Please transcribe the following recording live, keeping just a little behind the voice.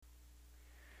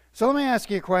So let me ask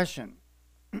you a question.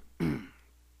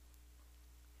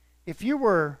 If you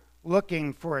were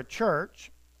looking for a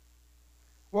church,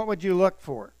 what would you look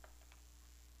for?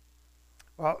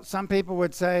 Well, some people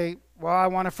would say, well, I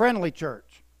want a friendly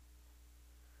church.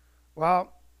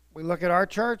 Well, we look at our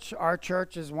church. Our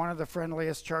church is one of the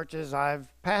friendliest churches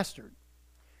I've pastored.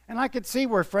 And I could see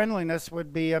where friendliness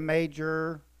would be a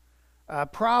major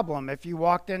problem. If you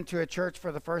walked into a church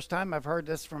for the first time, I've heard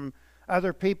this from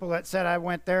other people that said, I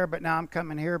went there, but now I'm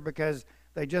coming here because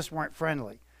they just weren't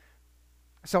friendly.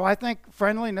 So I think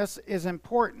friendliness is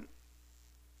important.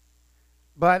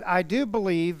 But I do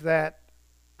believe that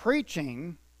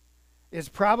preaching is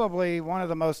probably one of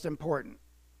the most important.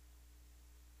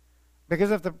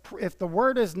 Because if the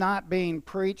word is not being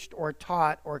preached or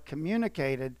taught or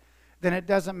communicated, then it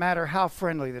doesn't matter how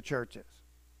friendly the church is.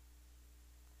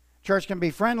 Church can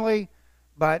be friendly,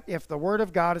 but if the word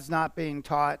of God is not being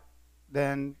taught,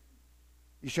 then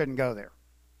you shouldn't go there.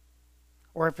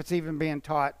 Or if it's even being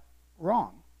taught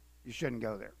wrong, you shouldn't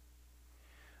go there.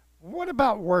 What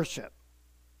about worship?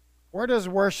 Where does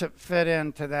worship fit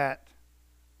into that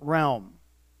realm?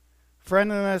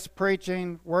 Friendliness,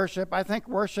 preaching, worship. I think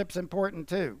worship's important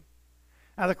too.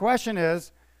 Now the question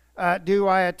is, do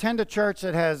I attend a church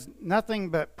that has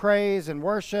nothing but praise and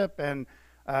worship and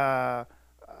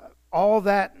all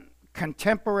that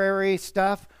contemporary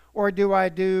stuff, or do I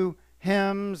do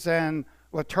hymns and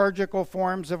liturgical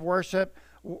forms of worship?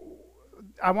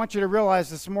 I want you to realize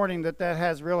this morning that that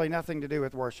has really nothing to do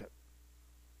with worship.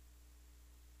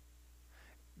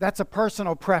 That's a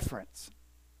personal preference.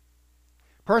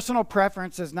 Personal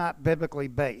preference is not biblically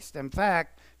based. In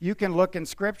fact, you can look in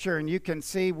Scripture and you can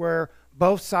see where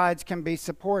both sides can be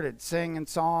supported. Sing and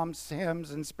psalms,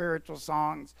 hymns and spiritual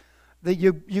songs.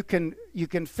 You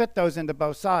can fit those into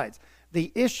both sides.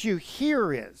 The issue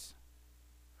here is,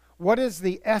 what is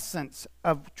the essence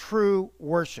of true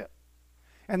worship?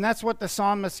 And that's what the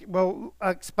psalmist will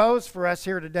expose for us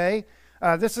here today.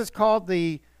 This is called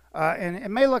and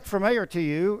it may look familiar to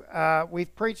you. I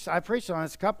preached on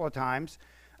this a couple of times.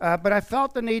 But I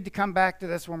felt the need to come back to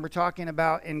this when we're talking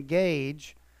about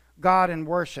engage God in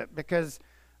worship, because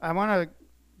I want to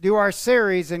do our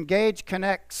series, Engage,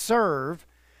 Connect, Serve,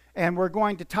 and we're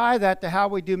going to tie that to how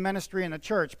we do ministry in the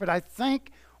church. But I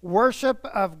think worship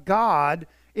of God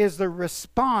is the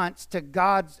response to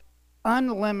God's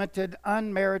unlimited,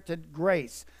 unmerited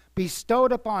grace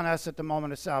bestowed upon us at the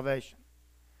moment of salvation.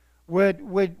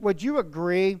 Would you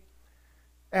agree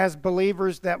as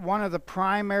believers that one of the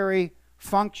primary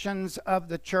functions of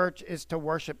the church is to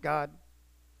worship God?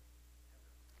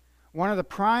 One of the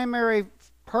primary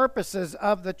purposes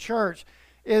of the church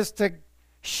is to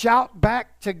shout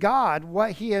back to God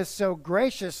what He has so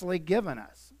graciously given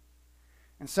us.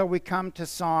 And so we come to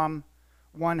Psalm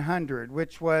 100,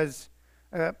 which was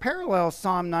parallels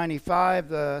Psalm 95.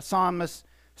 The psalmist,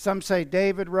 some say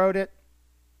David wrote it.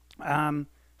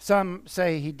 Some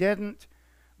say he didn't.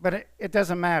 But it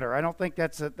doesn't matter. I don't think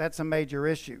that's a major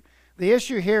issue. The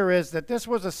issue here is that this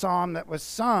was a psalm that was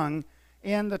sung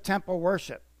in the temple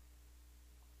worship.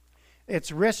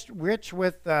 It's rich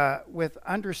with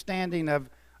understanding of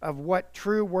what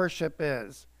true worship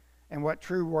is and what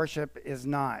true worship is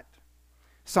not.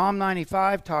 Psalm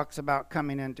 95 talks about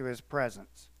coming into His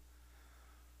presence.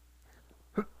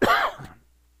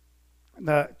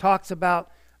 Talks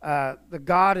about the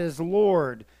God is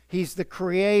Lord. He's the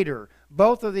Creator.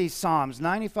 Both of these Psalms,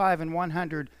 95 and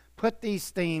 100, put these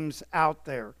themes out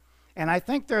there. And I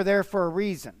think they're there for a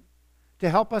reason, to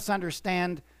help us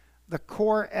understand the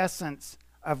core essence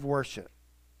of worship.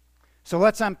 So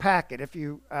let's unpack it. If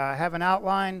you have an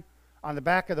outline on the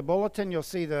back of the bulletin, you'll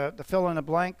see the fill in the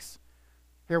blanks.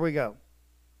 Here we go.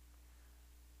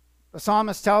 The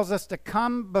psalmist tells us to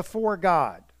come before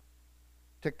God.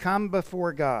 To come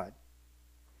before God.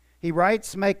 He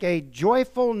writes, make a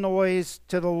joyful noise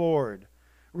to the Lord.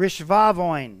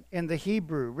 Rishvavoin in the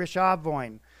Hebrew,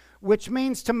 rishavoin, which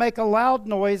means to make a loud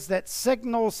noise that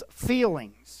signals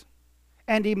feelings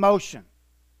and emotion.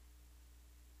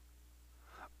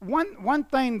 One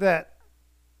thing that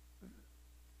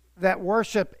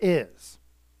worship is,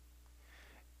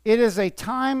 it is a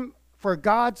time for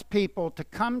God's people to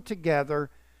come together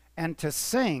and to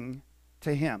sing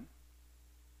to Him.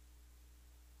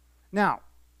 Now,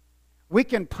 we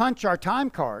can punch our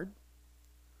time card.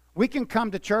 We can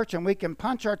come to church and we can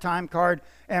punch our time card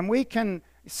and we can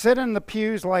sit in the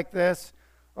pews like this.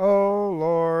 Oh,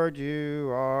 Lord, you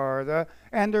are the...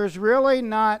 And there's really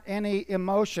not any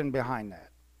emotion behind that.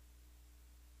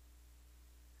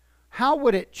 How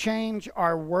would it change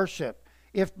our worship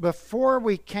if before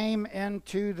we came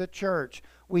into the church,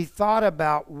 we thought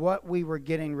about what we were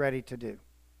getting ready to do?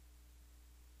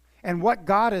 and what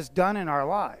God has done in our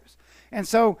lives. And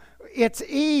so it's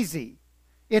easy.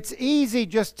 It's easy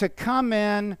just to come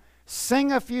in,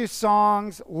 sing a few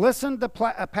songs, listen to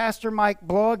Pastor Mike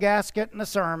blow a gasket in a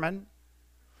sermon,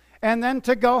 and then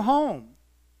to go home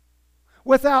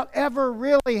without ever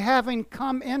really having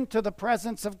come into the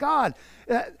presence of God.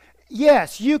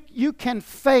 Yes, you can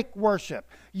fake worship.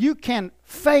 You can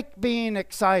fake being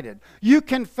excited. You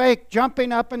can fake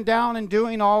jumping up and down and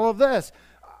doing all of this.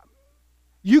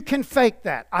 You can fake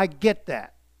that. I get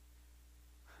that.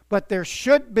 But there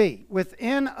should be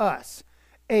within us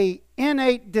an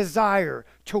innate desire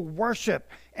to worship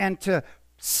and to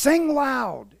sing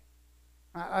loud.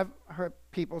 I've heard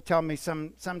people tell me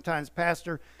sometimes,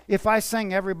 Pastor, if I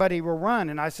sing, everybody will run.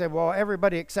 And I say, well,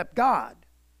 everybody except God.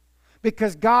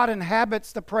 Because God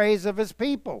inhabits the praise of his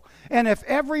people. And if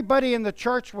everybody in the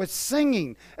church was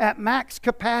singing at max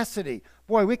capacity,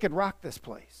 boy, we could rock this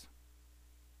place.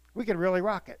 We could really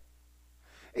rock it.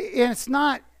 And it's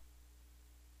not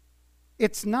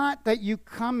that you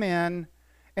come in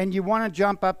and you want to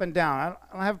jump up and down.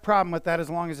 I don't have a problem with that as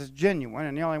long as it's genuine.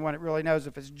 And the only one that really knows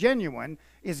if it's genuine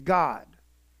is God.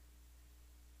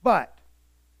 But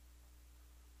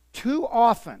too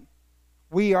often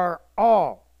we are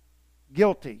all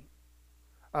guilty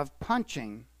of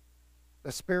punching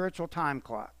the spiritual time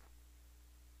clock.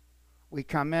 We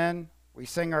come in, we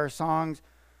sing our songs.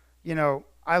 You know,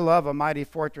 I love A Mighty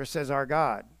Fortress Is Our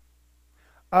God.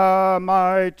 A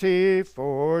mighty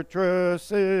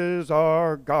fortress is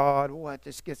our God. What?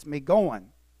 This gets me going.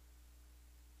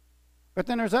 But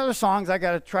then there's other songs I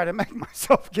got to try to make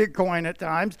myself get going at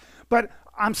times. But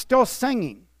I'm still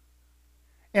singing.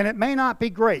 And it may not be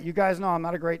great. You guys know I'm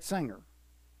not a great singer.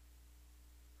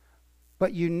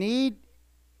 But you need,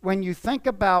 when you think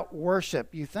about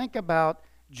worship, you think about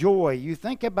joy, you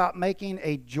think about making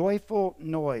a joyful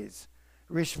noise,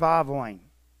 rishvavoin,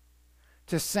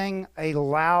 to sing a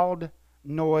loud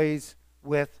noise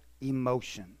with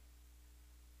emotion.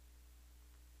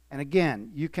 And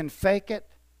again, you can fake it,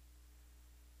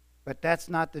 but that's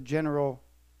not the general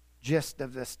gist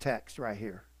of this text right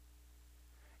here.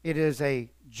 It is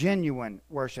a genuine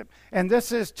worship. And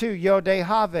this is to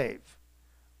Yod-Heh-Vav.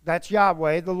 That's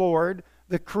Yahweh, the Lord,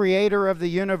 the creator of the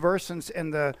universe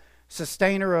and the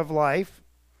sustainer of life.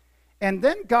 And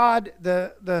then God,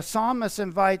 the psalmist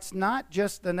invites not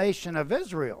just the nation of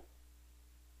Israel.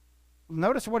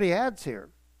 Notice what he adds here.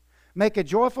 Make a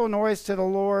joyful noise to the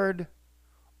Lord,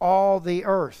 all the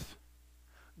earth.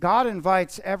 God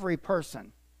invites every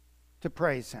person to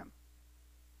praise him.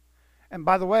 And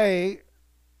by the way,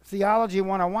 Theology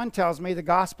 101 tells me the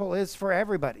gospel is for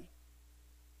everybody.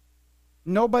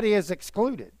 Nobody is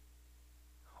excluded.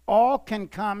 All can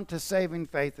come to saving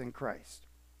faith in Christ.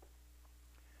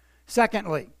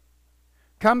 Secondly,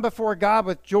 come before God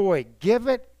with joy. Give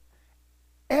it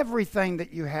everything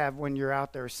that you have when you're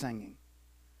out there singing.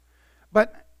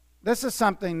 But this is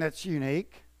something that's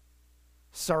unique.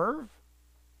 Serve?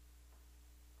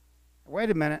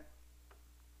 Wait a minute.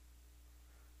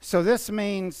 So this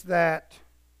means that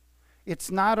it's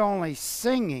not only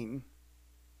singing,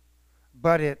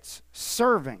 but it's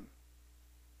serving.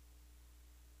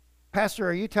 Pastor,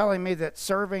 are you telling me that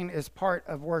serving is part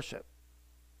of worship?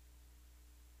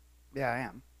 Yeah, I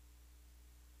am.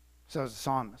 So is the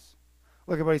psalmist.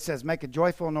 Look at what he says. Make a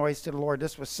joyful noise to the Lord.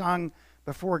 This was sung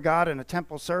before God in the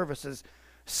temple services.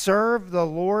 Serve the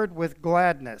Lord with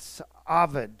gladness.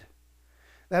 Avid.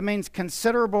 That means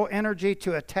considerable energy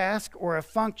to a task or a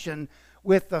function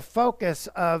with the focus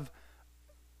of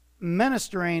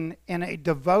ministering in a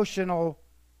devotional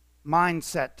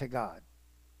mindset to God.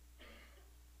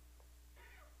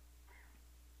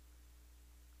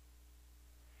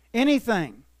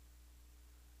 Anything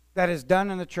that is done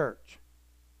in the church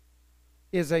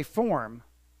is a form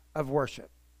of worship.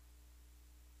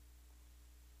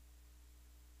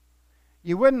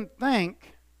 You wouldn't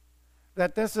think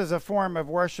that this is a form of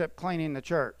worship, cleaning the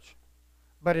church,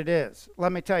 but it is.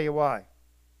 Let me tell you why.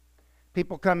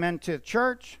 People come into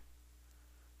church,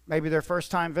 maybe they're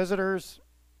first-time visitors.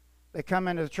 They come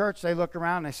into the church, they look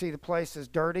around, they see the place is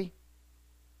dirty.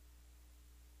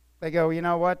 They go, you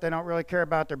know what? They don't really care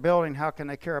about their building. How can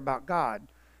they care about God?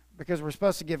 Because we're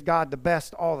supposed to give God the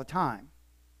best all the time.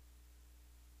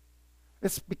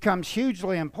 This becomes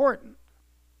hugely important.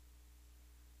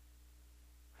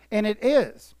 And it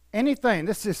is. Anything.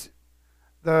 This is,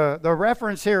 the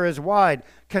reference here is wide.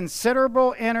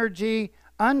 Considerable energy,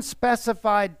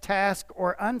 unspecified task,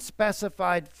 or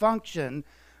unspecified function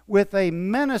with a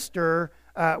minister,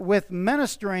 with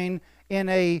ministering in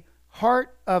a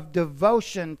heart of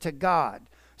devotion to God.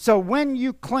 So when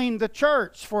you clean the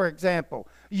church, for example,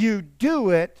 you do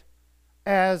it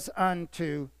as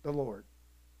unto the Lord.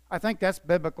 I think that's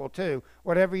biblical too.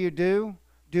 Whatever you do,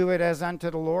 do it as unto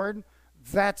the Lord.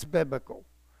 That's biblical.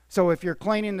 So if you're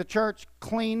cleaning the church,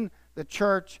 clean the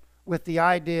church with the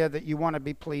idea that you want to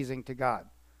be pleasing to God.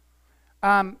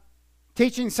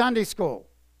 Teaching Sunday school.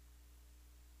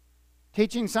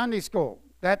 Teaching Sunday school.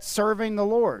 That's serving the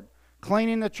Lord.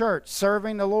 Cleaning the church,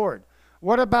 serving the Lord.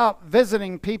 What about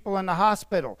visiting people in the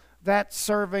hospital? That's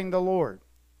serving the Lord.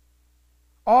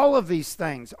 All of these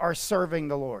things are serving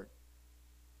the Lord.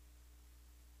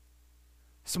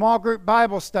 Small group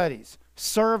Bible studies,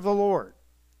 serve the Lord.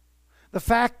 The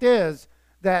fact is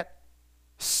that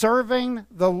serving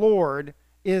the Lord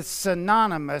is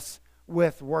synonymous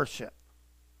with worship.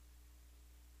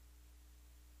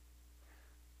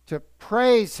 To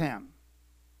praise Him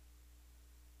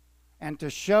and to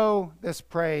show this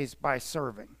praise by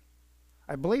serving.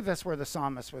 I believe that's where the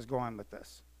psalmist was going with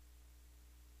this.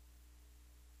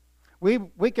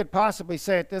 We could possibly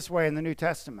say it this way in the New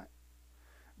Testament.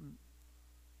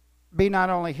 Be not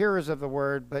only hearers of the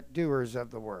word, but doers of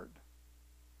the word.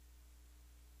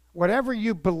 Whatever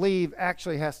you believe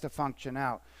actually has to function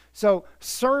out. So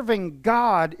serving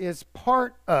God is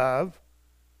part of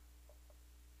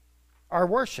our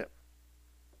worship.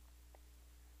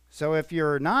 So if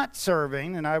you're not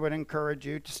serving, then I would encourage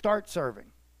you to start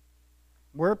serving.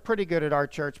 We're pretty good at our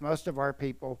church. Most of our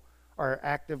people are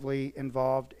actively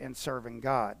involved in serving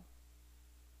God.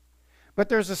 But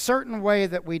there's a certain way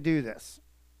that we do this.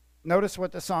 Notice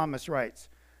what the psalmist writes.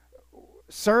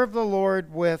 Serve the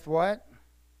Lord with what?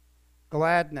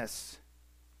 Gladness,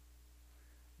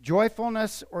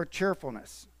 joyfulness, or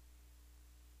cheerfulness.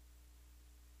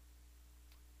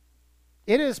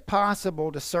 It is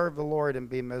possible to serve the Lord and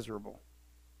be miserable.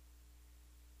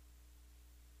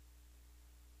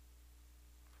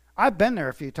 I've been there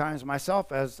a few times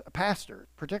myself as a pastor,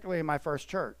 particularly in my first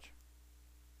church.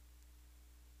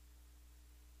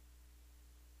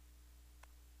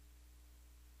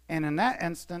 And in that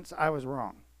instance, I was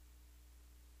wrong.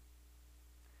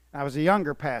 I was a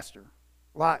younger pastor,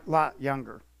 lot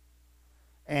younger.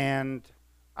 And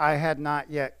I had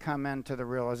not yet come into the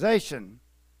realization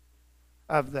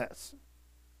of this.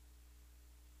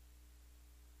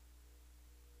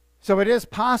 So it is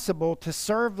possible to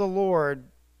serve the Lord,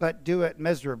 but do it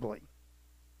miserably.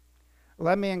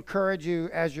 Let me encourage you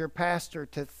as your pastor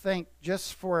to think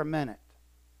just for a minute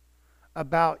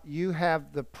about you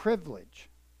have the privilege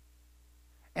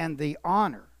and the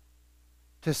honor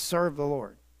to serve the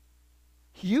Lord.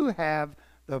 You have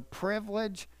the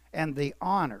privilege and the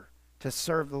honor to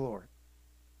serve the Lord.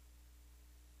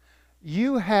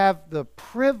 You have the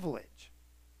privilege,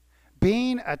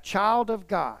 being a child of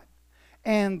God,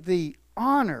 and the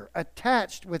honor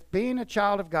attached with being a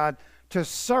child of God to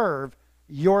serve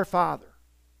your Father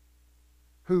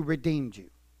who redeemed you.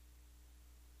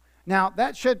 Now,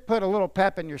 that should put a little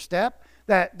pep in your step.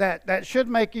 That should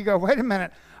make you go, wait a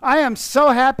minute, I am so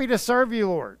happy to serve you,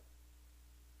 Lord.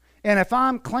 And if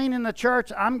I'm cleaning the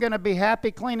church, I'm going to be happy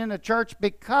cleaning the church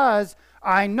because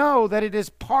I know that it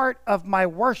is part of my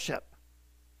worship.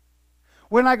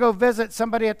 When I go visit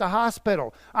somebody at the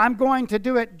hospital, I'm going to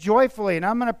do it joyfully, and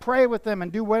I'm going to pray with them and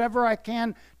do whatever I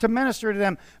can to minister to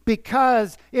them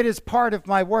because it is part of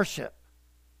my worship.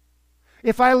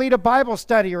 If I lead a Bible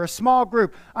study or a small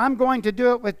group, I'm going to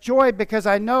do it with joy because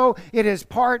I know it is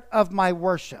part of my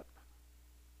worship.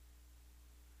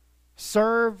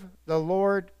 Serve the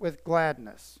Lord with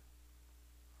gladness.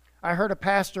 I heard a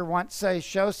pastor once say,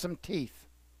 show some teeth,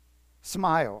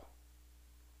 smile.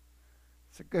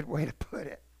 It's a good way to put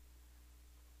it.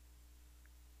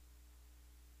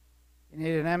 You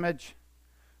need an image?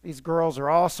 These girls are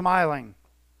all smiling.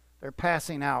 They're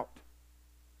passing out.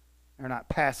 They're not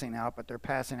passing out, but they're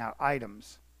passing out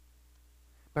items.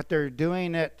 But they're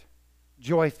doing it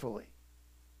joyfully.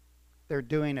 They're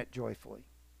doing it joyfully.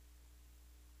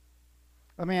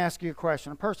 Let me ask you a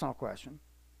question, a personal question.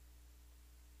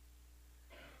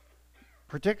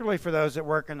 Particularly for those that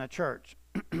work in the church.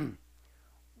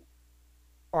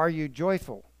 Are you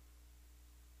joyful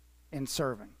in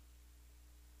serving?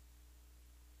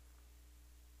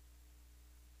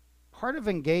 Part of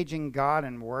engaging God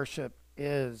in worship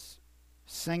is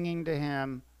singing to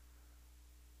Him,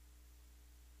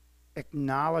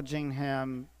 acknowledging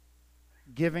Him,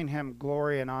 giving Him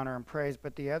glory and honor and praise.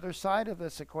 But the other side of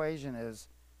this equation is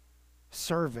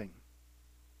serving.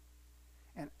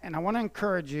 And I want to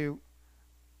encourage you,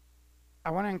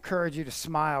 to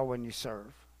smile when you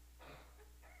serve.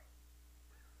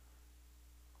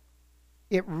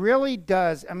 It really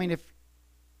does. I mean,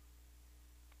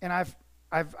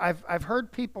 I've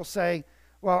heard people say,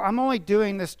 well, I'm only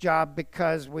doing this job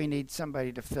because we need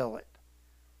somebody to fill it.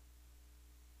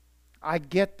 I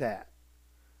get that.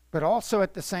 But also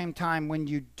at the same time, when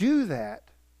you do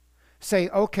that, say,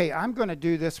 okay, I'm going to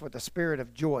do this with a spirit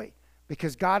of joy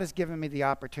because God has given me the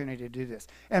opportunity to do this.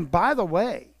 And by the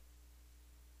way,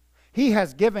 He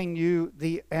has given you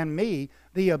and me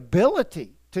the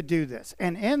ability to do this.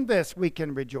 And in this we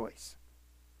can rejoice.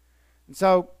 And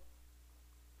so,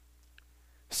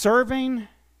 serving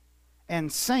and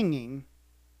singing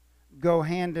go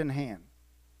hand in hand.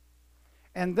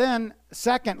 And then,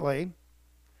 secondly,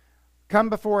 come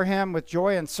before Him with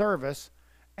joy and service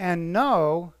and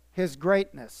know His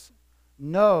greatness.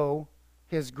 Know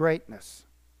His greatness.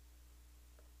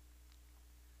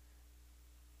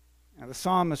 Now, the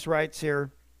psalmist writes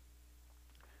here,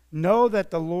 know that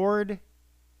the Lord,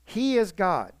 He is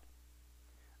God.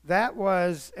 That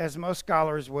was, as most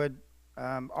scholars would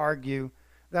argue,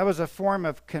 that was a form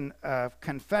of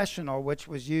confessional which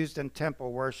was used in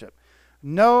temple worship.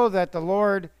 Know that the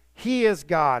Lord, He is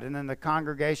God. And then the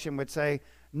congregation would say,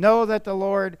 know that the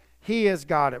Lord, He is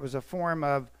God. It was a form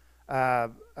of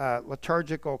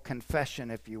liturgical confession,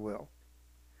 if you will.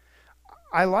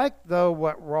 I like, though,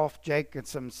 what Rolf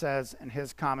Jacobson says in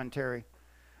his commentary.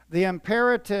 The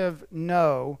imperative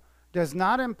know does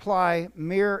not imply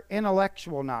mere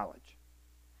intellectual knowledge.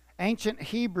 Ancient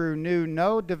Hebrew knew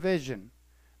no division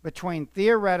between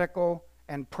theoretical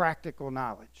and practical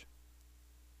knowledge.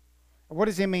 What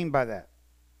does he mean by that?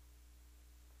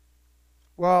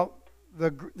 Well,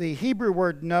 the Hebrew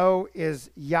word know is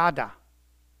yada.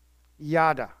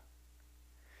 Yada.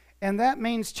 And that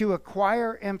means to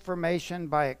acquire information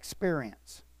by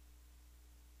experience.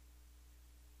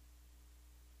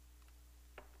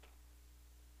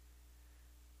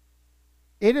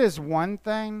 It is one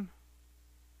thing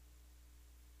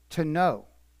to know.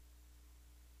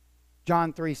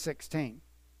 John 3:16.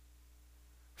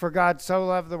 For God so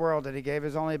loved the world that He gave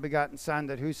His only begotten Son,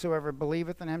 that whosoever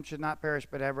believeth in Him should not perish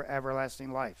but have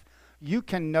everlasting life. You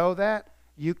can know that.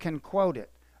 You can quote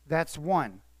it. That's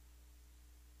one.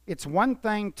 It's one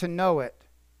thing to know it.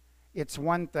 It's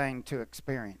one thing to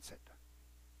experience it.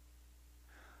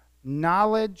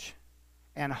 Knowledge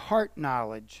and heart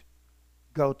knowledge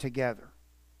go together.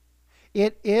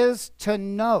 It is to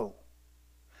know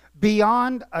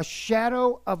beyond a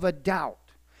shadow of a doubt.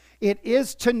 It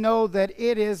is to know that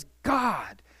it is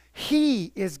God.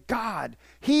 He is God.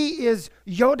 He is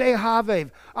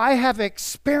Yod-Heh-Vav. I have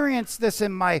experienced this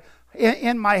in my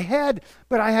head,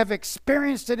 but I have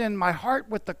experienced it in my heart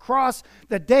with the cross.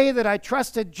 The day that I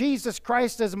trusted Jesus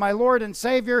Christ as my Lord and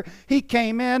Savior, He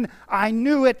came in, I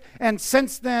knew it, and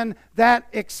since then, that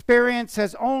experience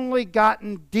has only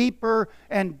gotten deeper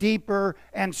and deeper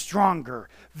and stronger.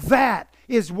 That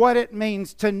is what it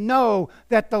means to know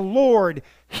that the Lord,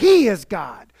 He is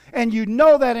God. And you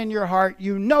know that in your heart,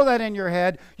 you know that in your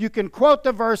head. You can quote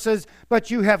the verses, but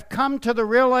you have come to the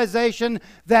realization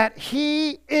that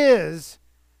He is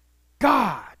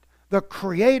God, the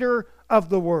creator of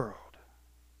the world.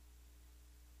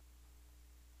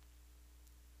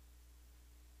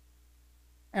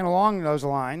 And along those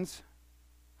lines,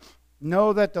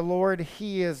 know that the Lord,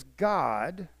 He is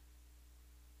God.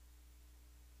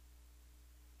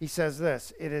 He says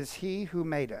this, it is He who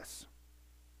made us.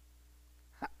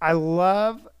 I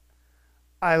love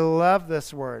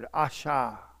this word,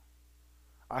 asha.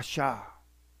 Asha.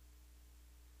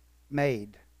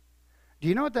 Made. Do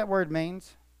you know what that word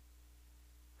means?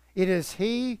 It is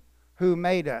He who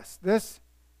made us. This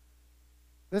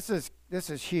is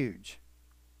huge.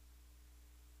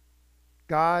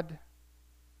 God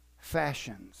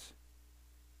fashions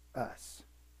us.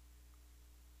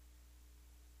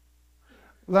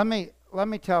 Let me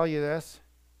tell you this.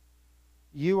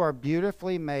 You are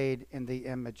beautifully made in the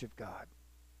image of God.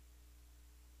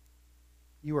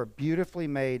 You are beautifully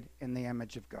made in the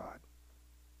image of God.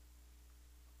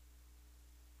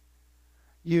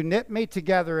 You knit me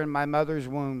together in my mother's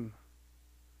womb.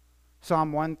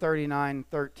 Psalm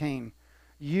 139:13.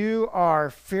 You are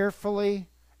fearfully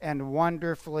and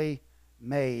wonderfully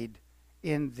made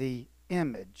in the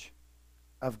image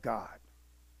of God.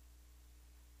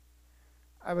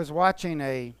 I was watching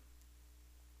a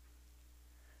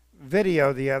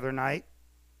video the other night.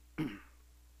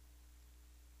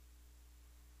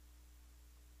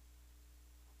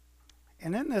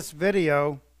 And in this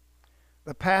video,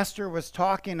 the pastor was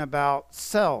talking about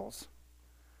cells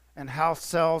and how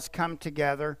cells come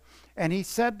together. And he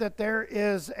said that there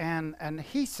is an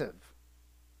adhesive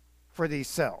for these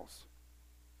cells.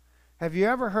 Have you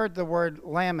ever heard the word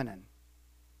laminin?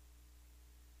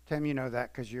 Tim, you know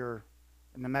that because you're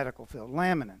in the medical field.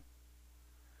 Laminin.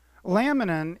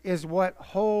 Laminin is what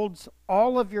holds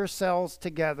all of your cells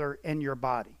together in your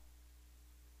body.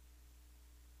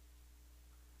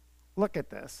 look at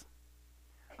this.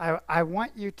 I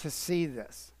want you to see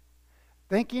this.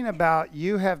 Thinking about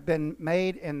you have been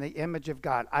made in the image of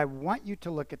God. I want you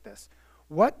to look at this.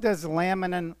 What does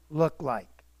laminin look like?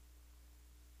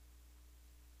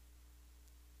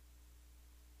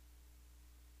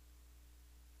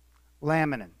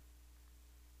 Laminin.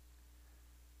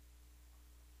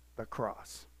 The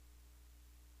cross.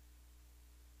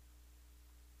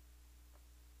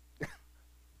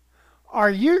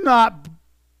 Are you not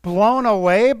blown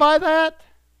away by that?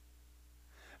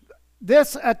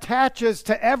 This attaches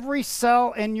to every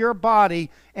cell in your body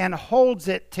and holds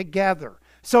it together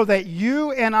so that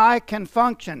you and I can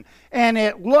function. And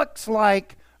it looks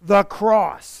like the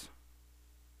cross.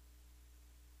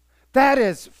 That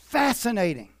is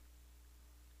fascinating.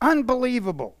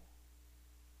 Unbelievable.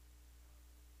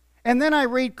 And then I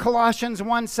read Colossians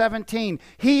 1:17.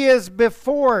 He is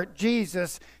before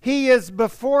Jesus. He is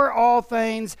before all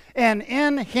things, and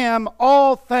in him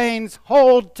all things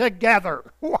hold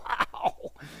together.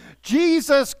 Wow!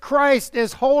 Jesus Christ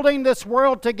is holding this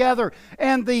world together,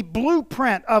 and the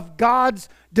blueprint of God's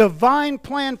divine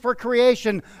plan for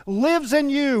creation lives in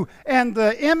you, and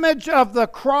the image of the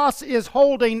cross is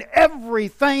holding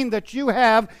everything that you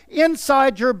have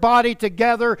inside your body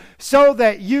together so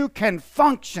that you can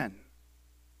function.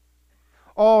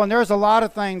 Oh, and there's a lot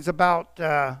of things about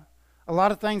the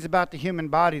human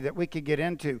body that we could get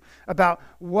into, about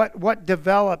what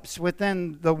develops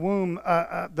within the womb,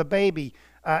 the baby,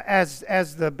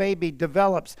 as the baby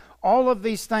develops. All of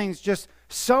these things just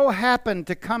so happen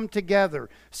to come together,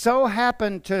 so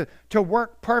happen to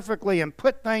work perfectly and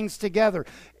put things together.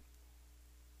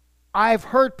 I've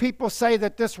heard people say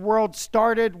that this world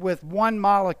started with one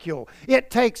molecule.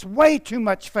 It takes way too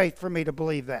much faith for me to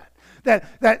believe that.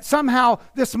 That somehow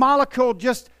this molecule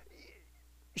just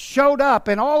showed up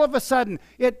and all of a sudden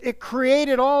it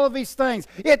created all of these things.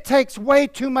 It takes way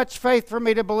too much faith for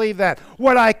me to believe that.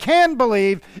 What I can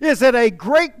believe is that a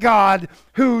great God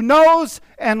who knows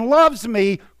and loves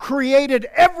me created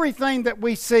everything that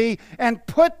we see and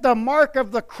put the mark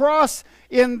of the cross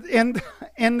in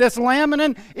this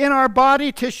laminin in our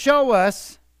body to show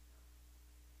us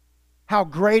how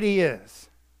great he is.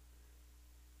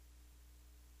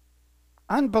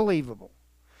 Unbelievable.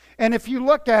 And if you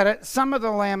look at it, some of the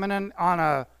laminin on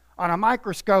a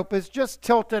microscope is just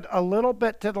tilted a little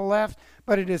bit to the left,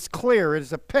 but it is clear. It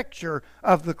is a picture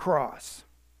of the cross.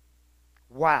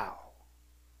 Wow.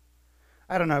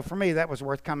 I don't know. For me, that was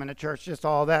worth coming to church, just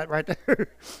all that right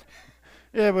there.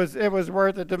 It was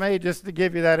worth it to me just to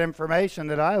give you that information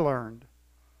that I learned.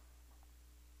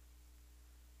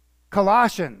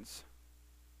 Colossians.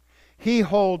 He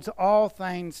holds all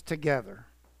things together.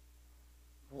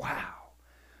 Wow.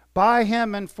 By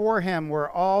him and for him were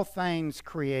all things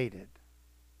created.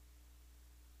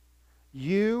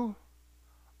 You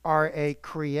are a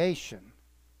creation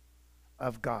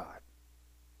of God.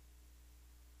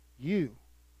 You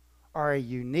are a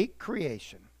unique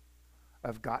creation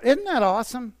of God. Isn't that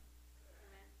awesome?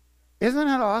 Isn't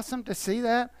it awesome to see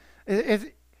that?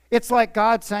 It's like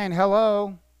God saying,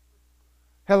 hello.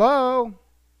 Hello.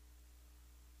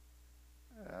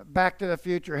 Back to the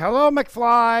Future. Hello,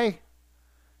 McFly.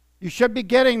 You should be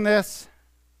getting this.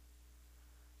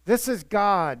 This is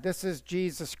God. This is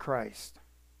Jesus Christ.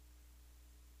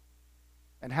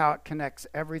 And how it connects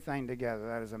everything together.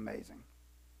 That is amazing.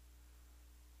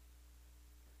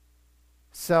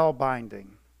 Cell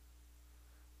binding.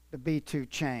 The B2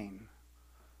 chain.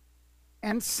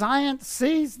 And science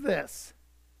sees this.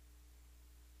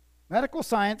 Medical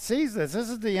science sees this.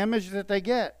 This is the image that they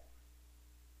get.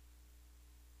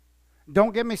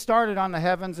 Don't get me started on the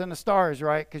heavens and the stars,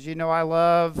 right? Because you know I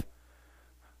love...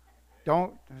 I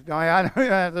know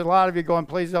there's a lot of you going,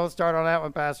 please don't start on that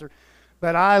one, Pastor.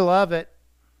 But I love it.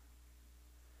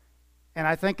 And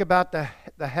I think about the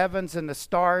heavens and the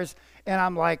stars, and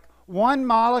I'm like, one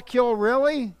molecule,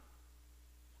 really?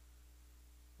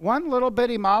 One little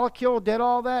bitty molecule did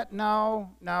all that?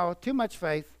 No, too much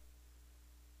faith.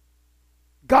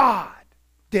 God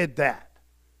did that.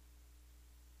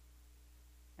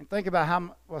 And think about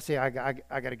how, well, see, I got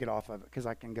to get off of it because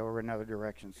I can go another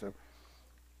direction. So,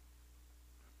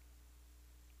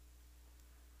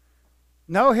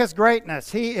 know his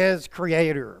greatness. He is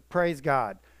creator. Praise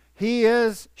God. He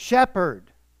is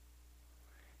shepherd.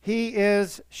 He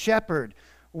is shepherd.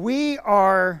 We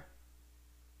are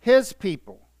his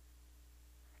people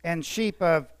and sheep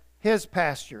of his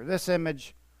pasture. This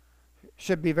image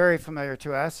should be very familiar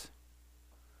to us.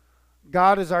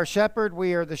 God is our shepherd.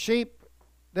 We are the sheep.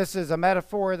 This is a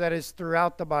metaphor that is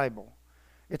throughout the Bible.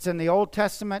 It's in the Old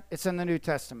Testament. It's in the New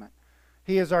Testament.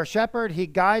 He is our shepherd. He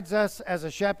guides us as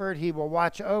a shepherd. He will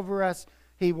watch over us.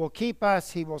 He will keep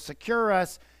us. He will secure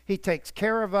us. He takes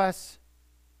care of us.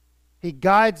 He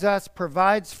guides us,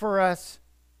 provides for us.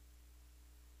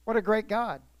 What a great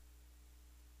God.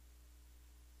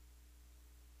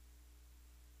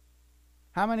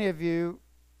 How many of you,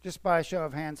 just by a show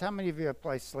of hands, how many of you have a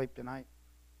place to sleep tonight?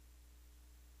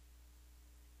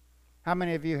 How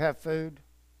many of you have food?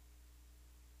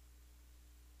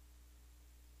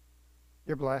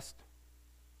 You're blessed.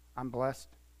 I'm blessed.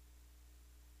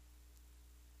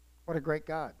 What a great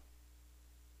God.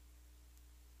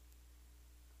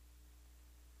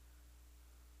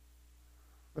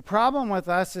 The problem with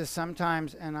us is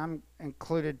sometimes, and I'm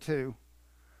included too,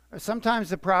 sometimes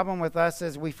the problem with us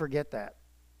is we forget that.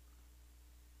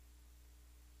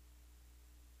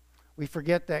 We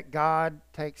forget that God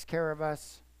takes care of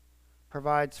us,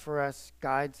 provides for us,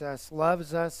 guides us,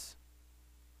 loves us,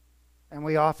 and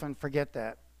we often forget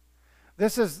that.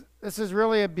 This is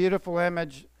really a beautiful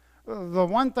image. The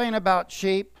one thing about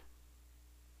sheep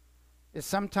is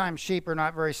sometimes sheep are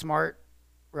not very smart,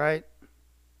 right?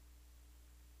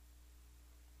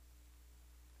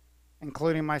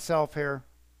 Including myself here.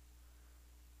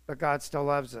 But God still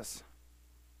loves us.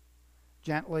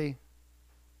 Gently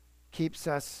keeps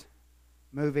us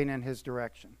moving in His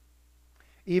direction.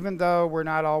 Even though we're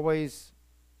not always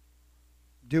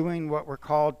doing what we're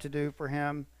called to do for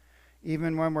Him,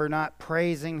 even when we're not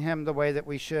praising Him the way that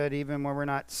we should, even when we're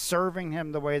not serving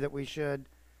Him the way that we should,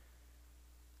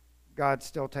 God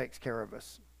still takes care of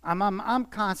us. I'm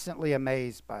constantly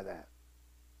amazed by that.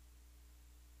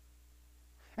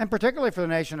 And particularly for the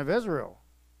nation of Israel.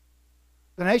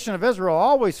 The nation of Israel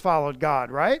always followed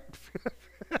God, right?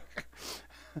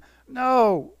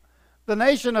 No. The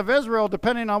nation of Israel,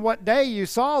 depending on what day you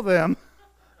saw them,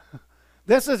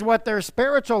 this is what their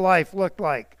spiritual life looked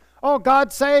like. Oh,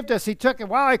 God saved us. He took it.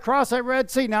 Wow, I crossed that Red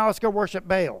Sea. Now let's go worship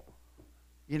Baal.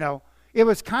 You know, it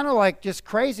was kind of like just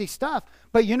crazy stuff.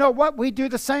 But you know what? We do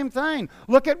the same thing.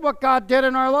 Look at what God did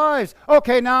in our lives.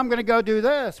 Okay, now I'm going to go do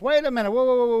this. Wait a minute. Whoa,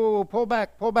 whoa, whoa, whoa. Pull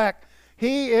back, pull back.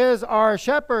 He is our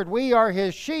shepherd. We are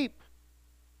His sheep.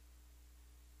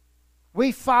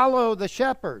 We follow the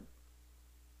shepherd.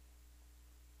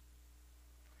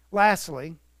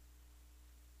 Lastly,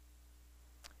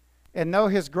 and know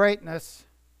His greatness,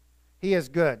 He is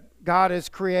good. God is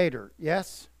creator.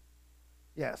 Yes?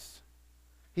 Yes.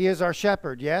 He is our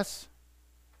shepherd. Yes?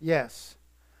 Yes.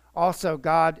 Also,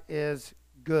 God is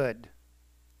good.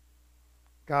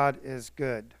 God is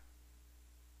good.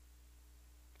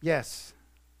 Yes.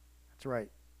 That's right.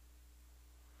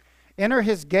 Enter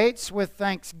His gates with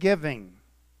thanksgiving.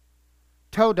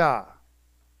 Todah.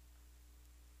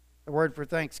 The word for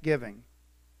thanksgiving.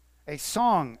 A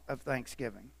song of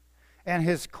thanksgiving. And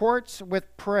His courts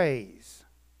with praise.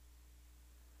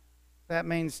 That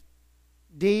means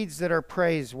deeds that are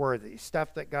praiseworthy,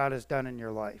 stuff that God has done in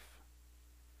your life.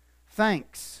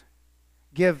 Thanks.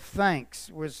 Give thanks,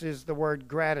 which is the word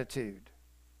gratitude.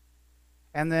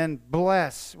 And then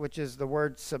bless, which is the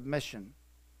word submission.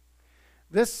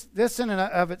 This in and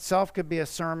of itself could be a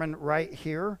sermon right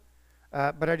here,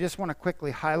 but I just want to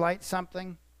quickly highlight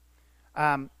something.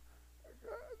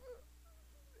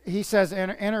 He says,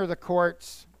 enter the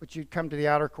courts, which you'd come to the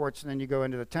outer courts, and then you go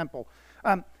into the temple.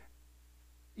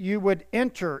 You would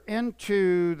enter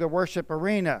into the worship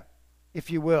arena, if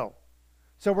you will.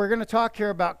 So we're going to talk here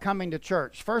about coming to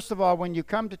church. First of all, when you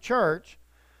come to church,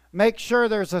 make sure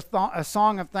there's a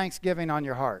song of thanksgiving on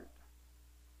your heart.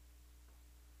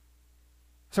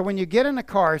 So when you get in the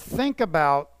car, think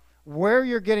about where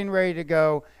you're getting ready to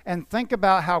go and think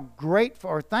about how grateful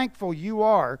or thankful you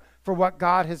are for what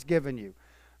God has given you.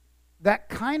 That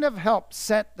kind of helps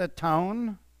set the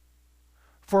tone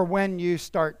for when you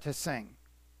start to sing.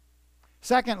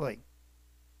 Secondly,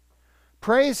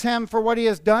 praise Him for what He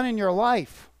has done in your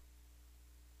life.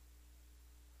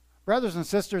 Brothers and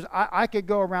sisters, I could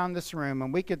go around this room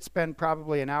and we could spend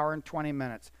probably an hour and 20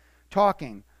 minutes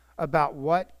talking about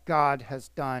what God has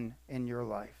done in your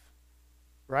life.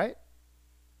 Right?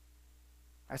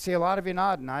 I see a lot of you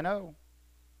nodding, I know.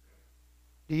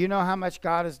 Do you know how much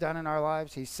God has done in our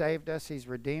lives? He saved us. He's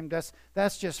redeemed us.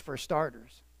 That's just for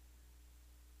starters.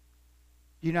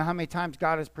 Do you know how many times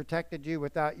God has protected you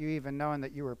without you even knowing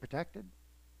that you were protected?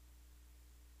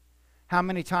 How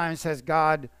many times has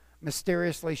God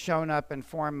mysteriously shown up in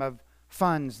form of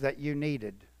funds that you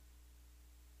needed?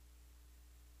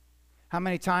 How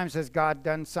many times has God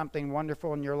done something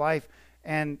wonderful in your life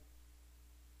and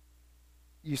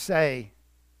you say,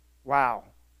 wow,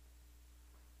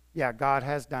 yeah, God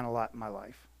has done a lot in my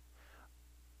life.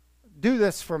 Do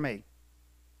this for me.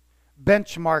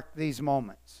 Benchmark these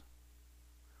moments.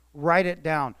 Write it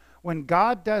down. When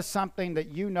God does something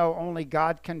that you know only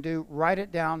God can do, write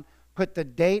it down, put the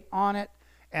date on it,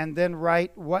 and then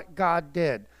write what God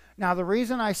did. Now, the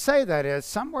reason I say that is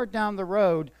somewhere down the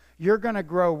road, you're going to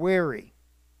grow weary.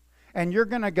 And you're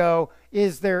going to go,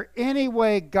 is there any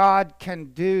way God can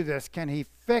do this? Can he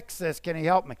fix this? Can he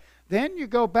help me? Then you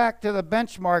go back to the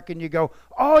benchmark and you go,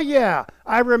 oh yeah,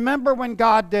 I remember when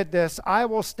God did this. I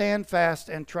will stand fast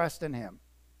and trust in him.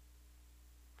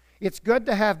 It's good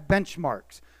to have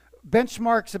benchmarks.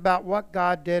 Benchmarks about what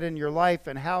God did in your life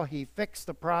and how he fixed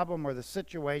the problem or the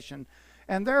situation.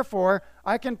 And therefore,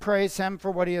 I can praise him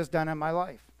for what he has done in my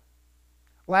life.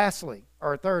 Lastly,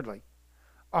 or thirdly,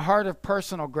 a heart of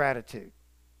personal gratitude.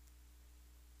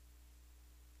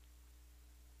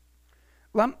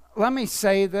 Let me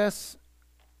say this,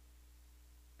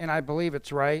 and I believe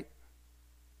it's right.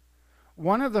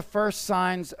 One of the first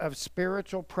signs of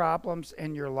spiritual problems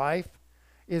in your life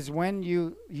is when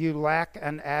you lack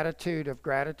an attitude of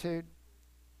gratitude.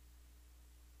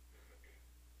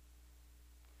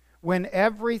 When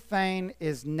everything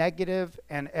is negative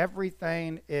and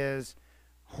everything is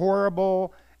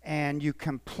horrible and you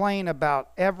complain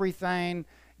about everything,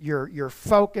 your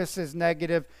focus is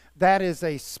negative, that is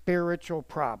a spiritual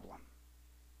problem.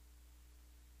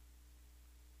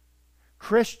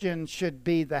 Christians should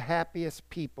be the happiest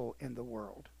people in the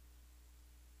world.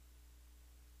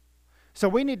 So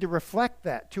we need to reflect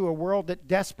that to a world that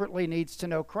desperately needs to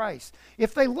know Christ.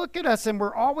 If they look at us and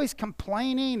we're always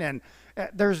complaining and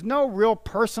there's no real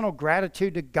personal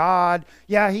gratitude to God,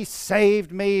 yeah, he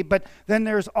saved me, but then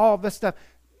there's all this stuff,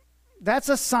 that's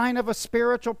a sign of a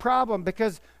spiritual problem,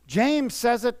 because James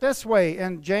says it this way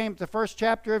in James, the first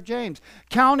chapter of James.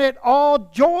 Count it all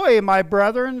joy, my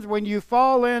brethren, when you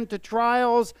fall into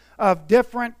trials of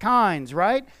different kinds,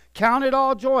 right? Count it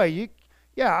all joy. You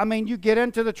get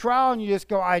into the trial and you just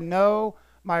go, I know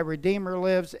my Redeemer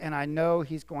lives and I know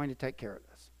he's going to take care of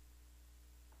this.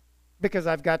 Because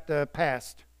I've got the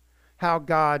past, how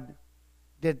God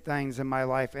did things in my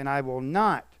life, and I will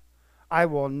not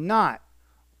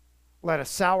let a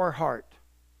sour heart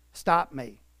stop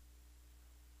me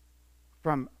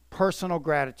from personal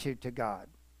gratitude to God.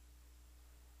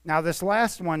 Now, this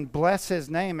last one, bless his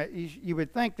name, you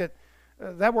would think that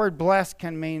that word bless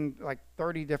can mean like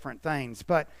 30 different things.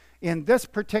 But in this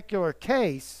particular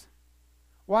case,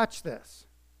 watch this.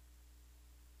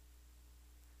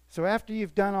 So after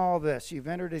you've done all this, you've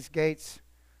entered his gates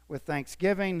with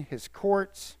thanksgiving, his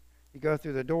courts, you go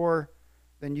through the door,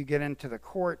 then you get into the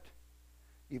court,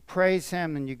 you praise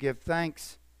him and you give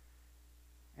thanks,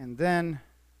 and then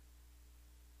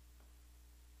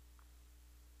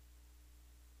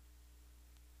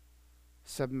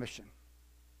submission.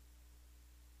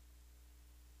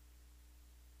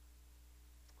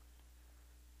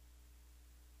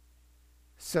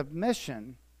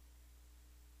 Submission,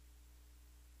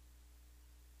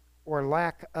 or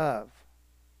lack of,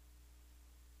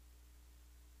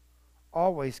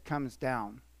 always comes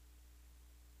down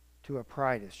to a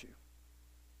pride issue.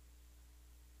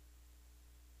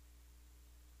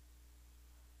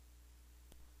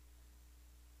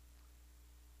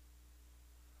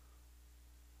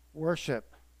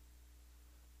 Worship,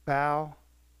 bow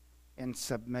in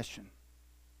submission.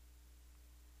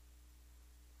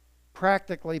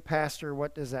 Practically, Pastor,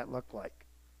 what does that look like?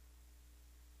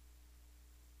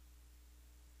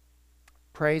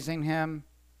 Praising him.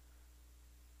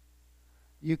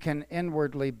 You can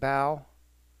inwardly bow,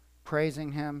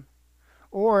 praising him.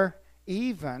 Or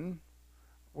even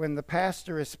when the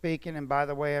pastor is speaking, and by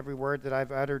the way, every word that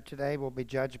I've uttered today will be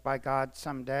judged by God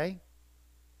someday.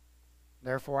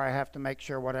 Therefore, I have to make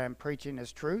sure what I'm preaching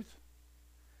is truth.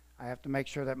 I have to make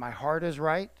sure that my heart is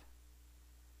right.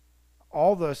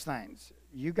 All those things.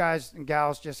 You guys and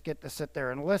gals just get to sit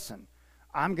there and listen.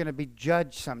 I'm going to be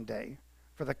judged someday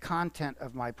for the content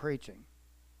of my preaching.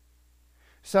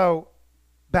 So,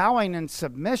 bowing in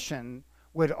submission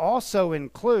would also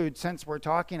include, since we're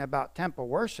talking about temple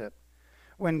worship,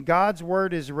 when God's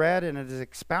word is read and it is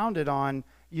expounded on,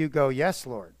 you go, yes,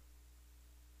 Lord.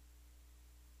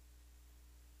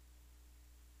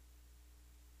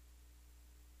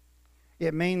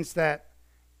 It means that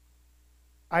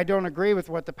I don't agree with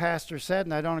what the pastor said,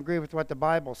 and I don't agree with what the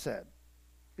Bible said.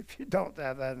 If you don't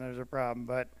have that, then there's a problem.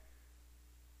 But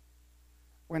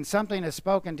when something is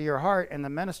spoken to your heart and the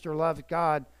minister loves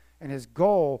God and his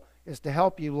goal is to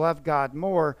help you love God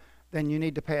more, then you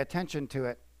need to pay attention to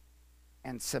it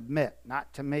and submit,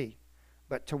 not to me,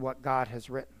 but to what God has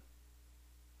written.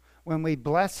 When we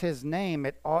bless his name,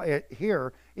 it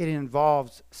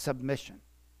involves submission.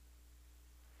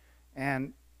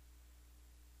 And,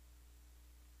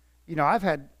 you know,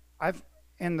 I've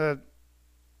in the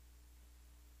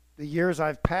years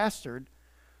I've pastored,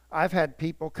 I've had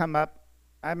people come up.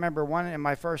 I remember one in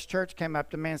my first church came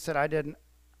up to me and said, I didn't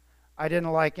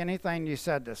like anything you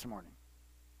said this morning.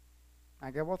 I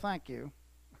go, well, thank you.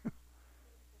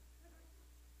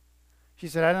 She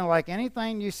said, I didn't like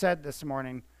anything you said this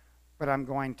morning, but I'm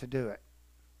going to do it.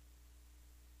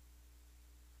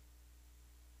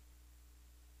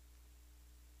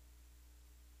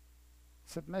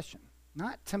 Submission.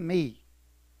 Not to me.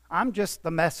 I'm just the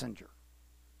messenger.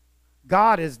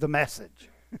 God is the message.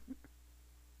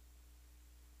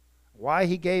 Why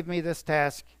he gave me this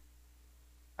task,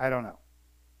 I don't know.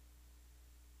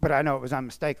 But I know it was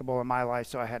unmistakable in my life,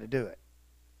 so I had to do it.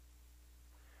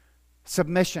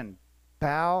 Submission.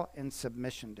 Bow in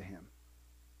submission to him.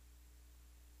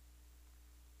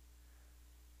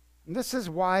 And this is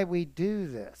why we do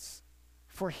this.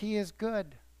 For he is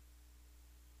good.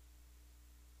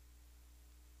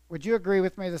 Would you agree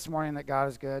with me this morning that God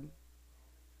is good?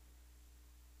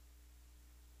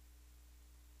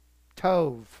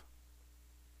 Tov.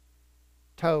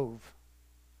 Tov.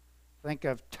 Think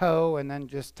of toe and then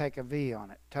just take a V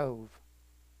on it. Tov.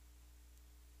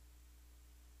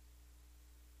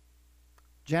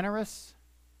 Generous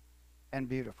and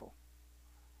beautiful.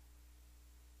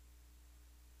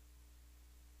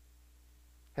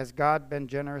 Has God been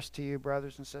generous to you,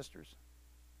 brothers and sisters?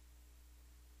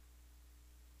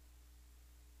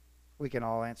 We can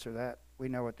all answer that. We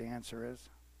know what the answer is.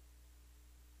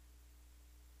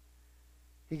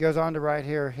 He goes on to write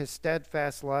here, his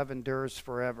steadfast love endures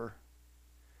forever.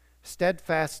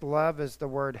 Steadfast love is the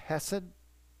word hesed.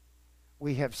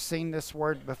 We have seen this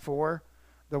word before.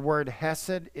 The word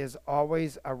hesed is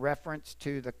always a reference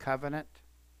to the covenant.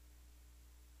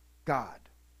 God.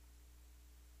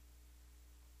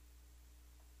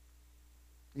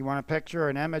 You want a picture or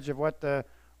an image of what the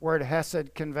word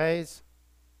hesed conveys?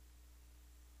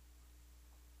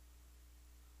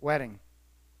 Wedding.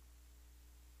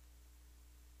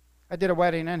 I did a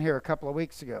wedding in here a couple of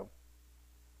weeks ago.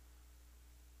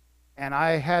 And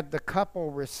I had the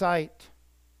couple recite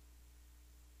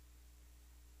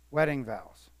wedding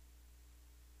vows.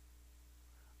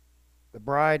 The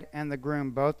bride and the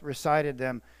groom both recited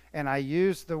them, and I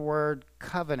used the word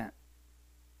covenant.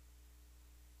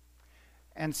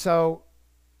 And so,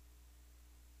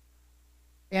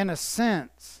 in a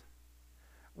sense,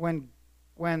 when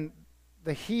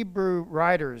the Hebrew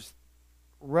writers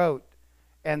wrote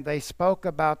and they spoke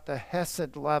about the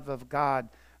hesed love of God,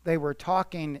 they were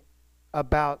talking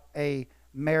about a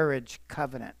marriage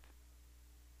covenant.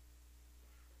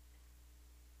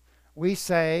 We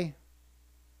say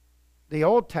the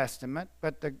Old Testament,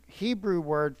 but the Hebrew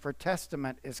word for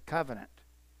testament is covenant.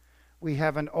 We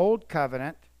have an old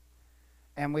covenant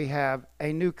and we have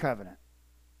a new covenant.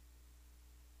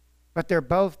 But they're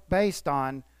both based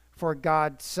on, for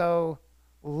God so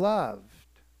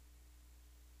loved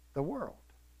the world.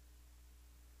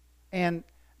 And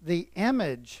the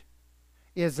image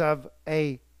is of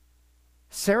a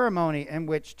ceremony in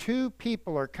which two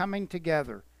people are coming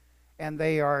together and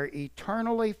they are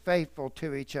eternally faithful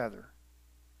to each other.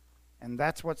 And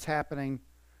that's what's happening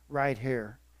right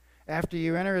here. After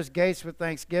you enter his gates with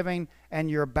thanksgiving and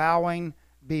you're bowing,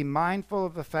 be mindful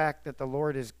of the fact that the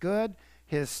Lord is good,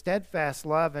 his steadfast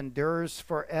love endures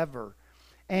forever,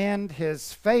 and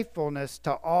his faithfulness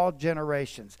to all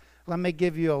generations. Let me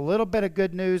give you a little bit of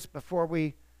good news before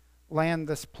we land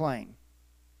this plane.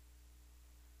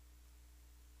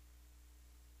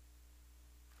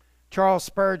 Charles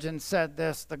Spurgeon said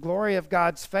this, the glory of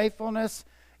God's faithfulness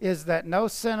is that no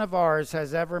sin of ours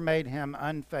has ever made him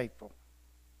unfaithful.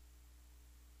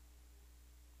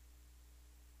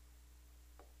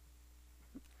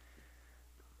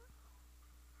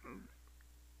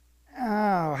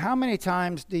 Oh, how many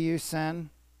times do you sin?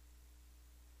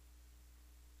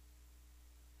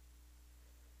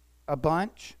 A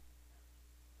bunch?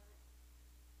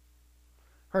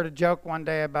 Heard a joke one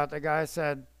day about the guy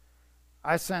said,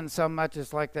 I sin so much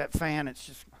it's like that fan, it's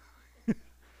just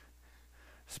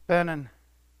spinning.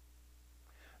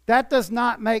 That does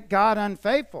not make God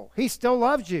unfaithful. He still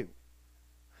loves you.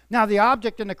 Now, the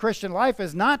object in the Christian life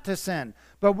is not to sin,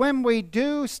 but when we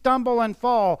do stumble and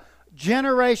fall,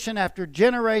 generation after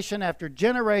generation after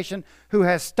generation who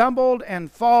has stumbled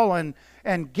and fallen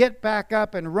and get back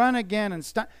up and run again and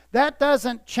that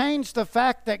doesn't change the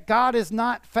fact that God is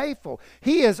not faithful.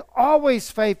 He is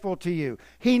always faithful to you.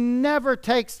 He never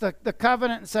takes the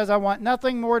covenant and says, I want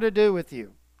nothing more to do with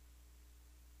you.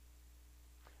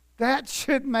 That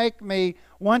should make me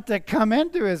want to come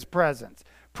into his presence.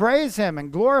 praise him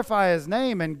and glorify his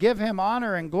name and give him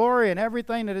honor and glory and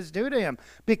everything that is due to him.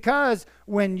 Because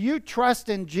when you trust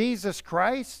in Jesus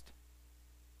Christ,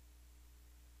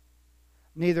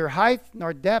 neither height,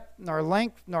 nor depth, nor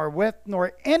length, nor width,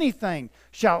 nor anything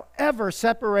shall ever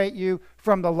separate you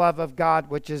from the love of God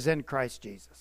which is in Christ Jesus.